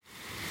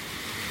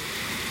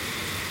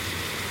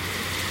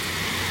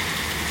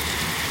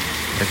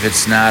If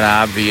it's not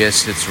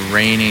obvious, it's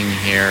raining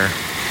here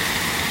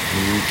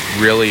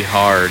really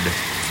hard.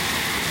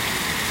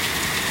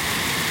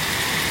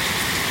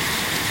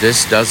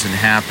 This doesn't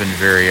happen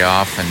very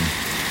often,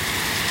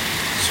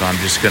 so I'm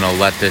just going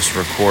to let this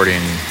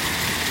recording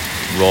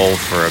roll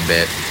for a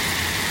bit.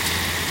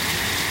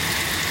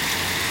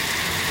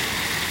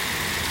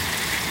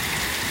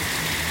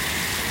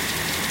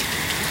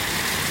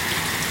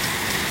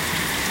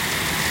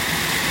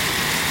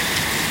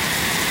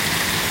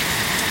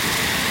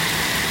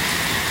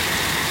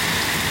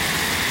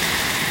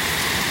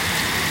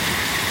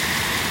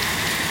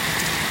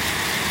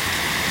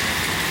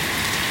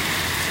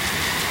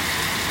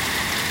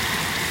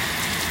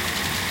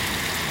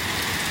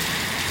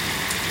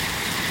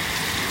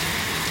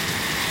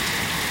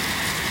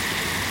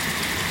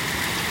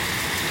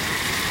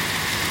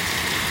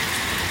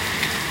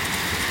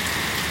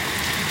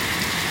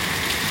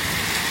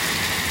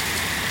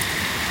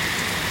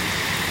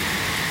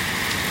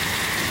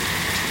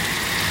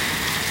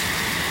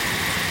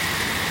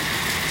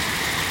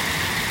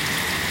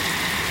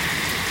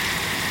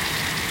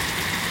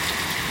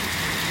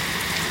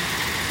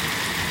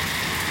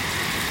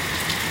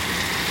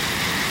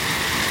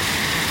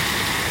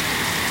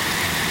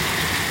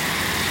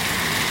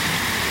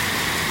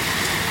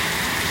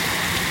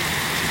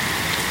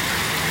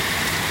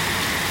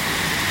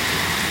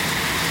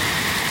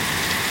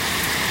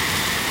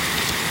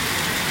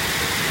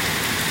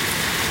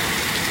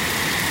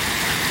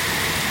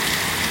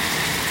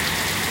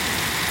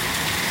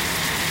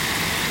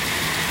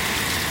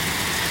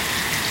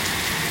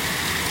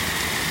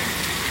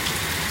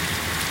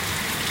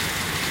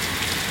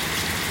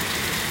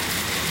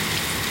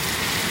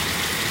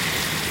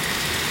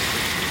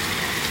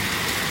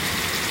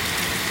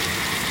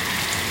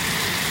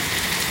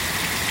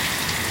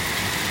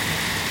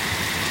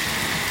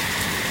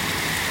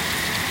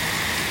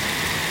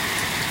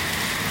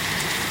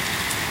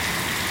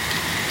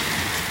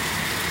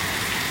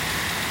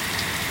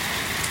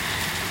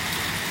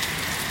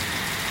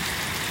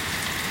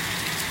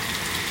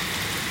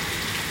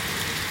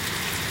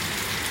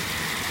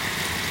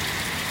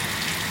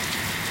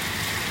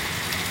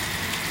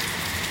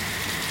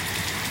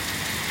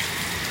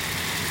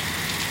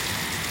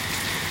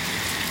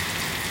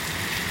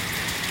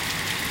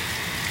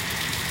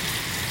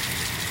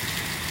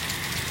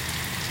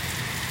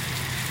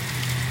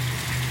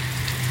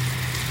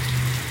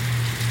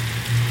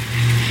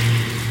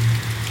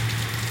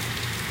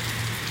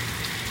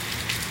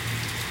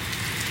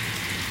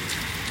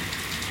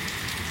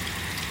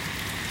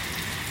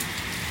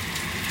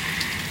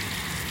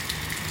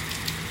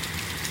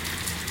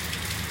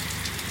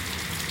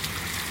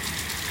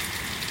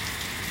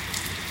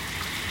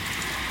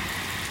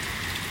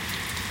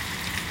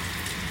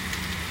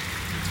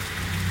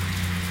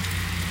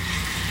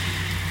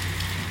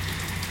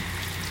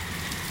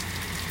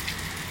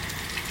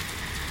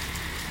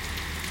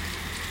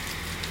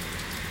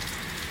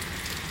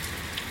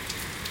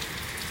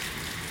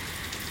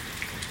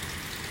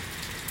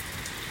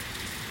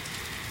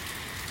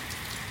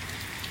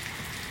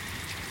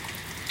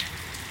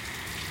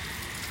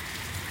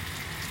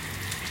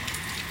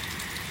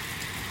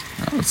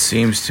 Well, it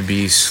seems to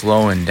be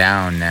slowing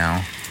down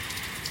now,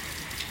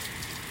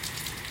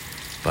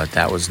 but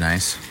that was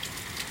nice.